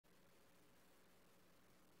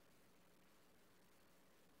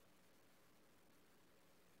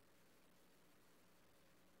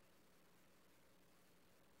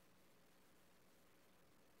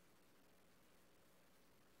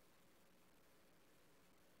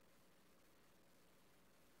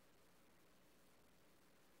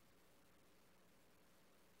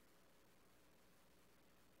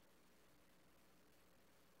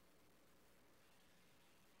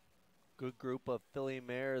Good group of filly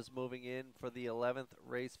mares moving in for the 11th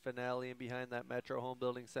race finale, and behind that Metro Home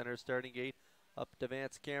Building Center starting gate, up to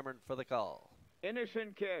Vance Cameron for the call.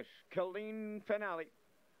 Innocent Kiss, Colleen Finale.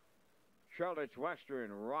 Charlotte's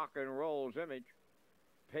Western, Rock and Roll's Image.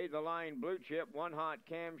 Pay the Line, Blue Chip, One Hot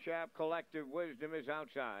Camshaft, Collective Wisdom is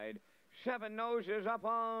outside. Seven Noses up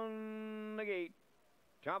on the gate.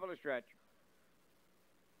 Top of the stretch.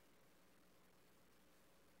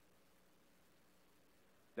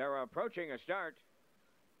 They're approaching a start.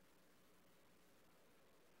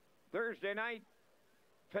 Thursday night,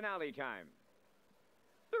 finale time.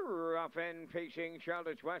 The rough end facing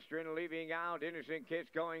Charlotte's Western, leaving out Innocent Kiss,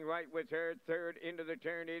 going right with her. Third into the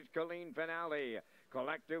turn is Colleen Finale.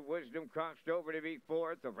 Collective Wisdom crossed over to be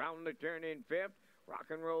fourth. Around the turn in fifth, Rock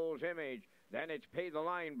and Roll's Image. Then it's Pay the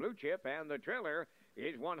Line, Blue Chip, and the trailer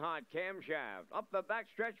is One Hot Camshaft. Up the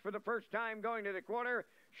backstretch for the first time going to the quarter.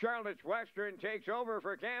 Charlotte's Western takes over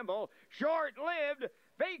for Campbell. Short-lived,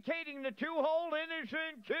 vacating the two-hole,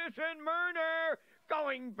 Innocent Kiss and Murner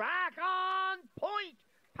going back on point.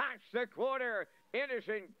 Past the quarter,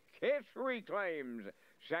 Innocent Kiss reclaims.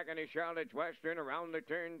 Second is Charlotte's Western. Around the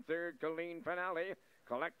turn, third, Colleen Finale.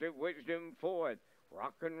 Collective Wisdom, fourth.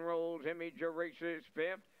 Rock and Roll's Image races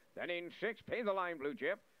fifth. Then in sixth, Pay the Line, Blue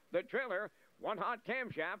Chip. The trailer, One Hot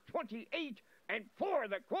Camshaft, 28 and 4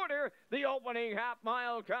 the quarter. The opening half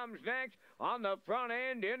mile comes next. On the front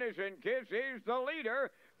end, Innocent Kiss is the leader.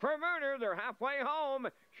 For Murner, they're halfway home.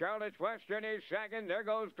 Charlotte's Western is second. There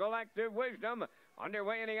goes Collective Wisdom.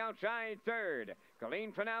 Underway in the outside third.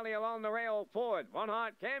 Colleen Finale along the rail fourth. One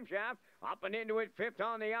Hot Camshaft up and into it fifth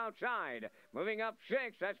on the outside. Moving up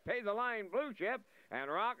sixth, that's Pay the Line, Blue Chip. And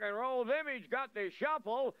Rock and Roll's Image got the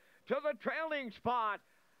shuffle to the trailing spot.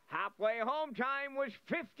 Halfway home time was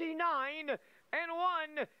 59 and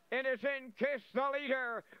 1. Innocent Kiss the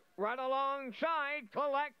leader. Right alongside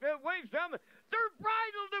Collective Wisdom. They're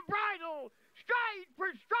bridle to bridle, stride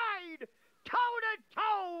for stride,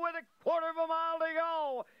 toe-to-toe with a quarter of a mile to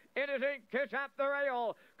go. Innocent Kiss at the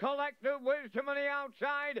rail. Collective Wisdom on the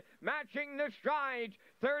outside, matching the strides.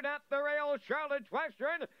 Third at the rail, Charlotte's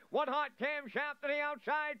Western. One Hot Camshaft to the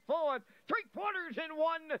outside, fourth. 3/4 in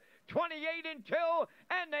 1, 28 and 2,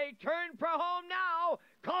 and they turn for home now.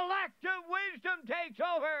 Collective Wisdom takes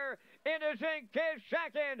over. Innocent Kiss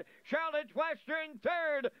second. Charlotte's Western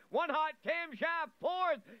third. One Hot Camshaft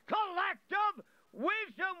fourth. Collective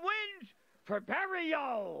Wisdom wins for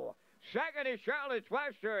Berrio. Second is Charlotte's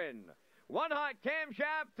Western. One Hot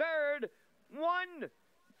Camshaft third.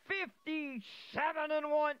 157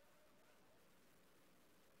 and 1.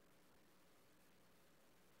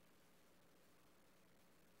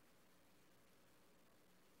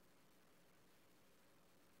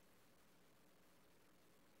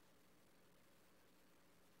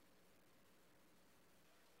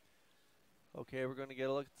 Okay, we're going to get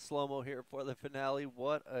a look at the slow-mo here for the finale.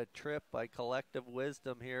 What a trip by Collective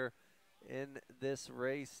Wisdom here in this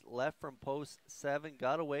race. Left from post 7,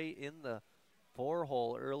 got away in the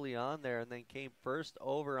 4-hole early on there, and then came first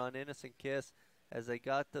over on Innocent Kiss as they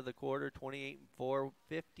got to the quarter, 28 and 4,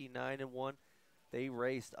 59 and 1. They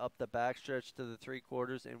raced up the backstretch to the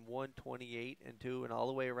 3/4 in 128 and 2, and all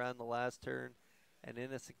the way around the last turn. And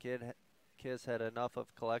Innocent Kiss had enough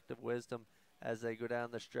of Collective Wisdom as they go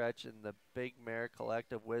down the stretch, and the big mare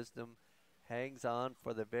Collective Wisdom hangs on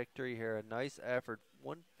for the victory here. A nice effort,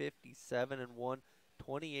 157 and 1,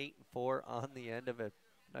 28 and 4 on the end of it.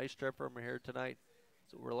 Nice trip from here tonight.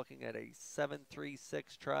 So we're looking at a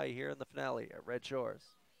 7-3-6 try here in the finale at Red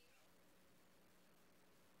Shores.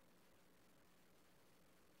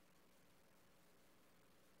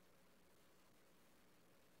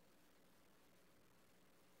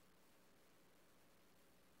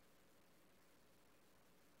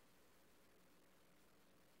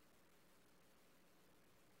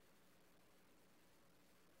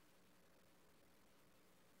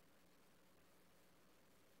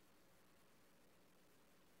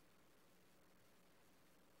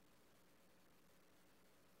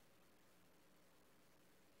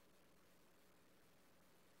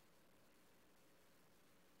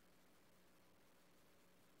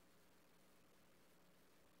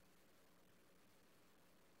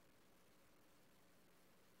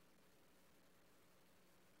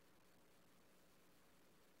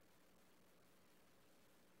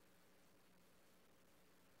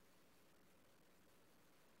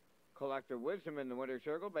 Collective Wisdom in the winter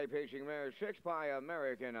circle by pacing mare 6 by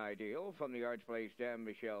American Ideal from the Arts Place Dan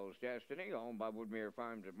Michelle's Destiny, owned by Woodmere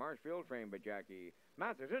Farms of Marshfield, trained by Jackie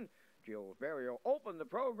Matheson. Gilles Berrio opened the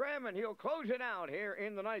program, and he'll close it out here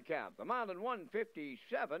in the nightcap. The mile in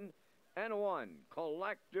 157 and 1.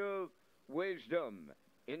 Collective Wisdom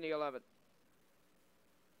in the 11th.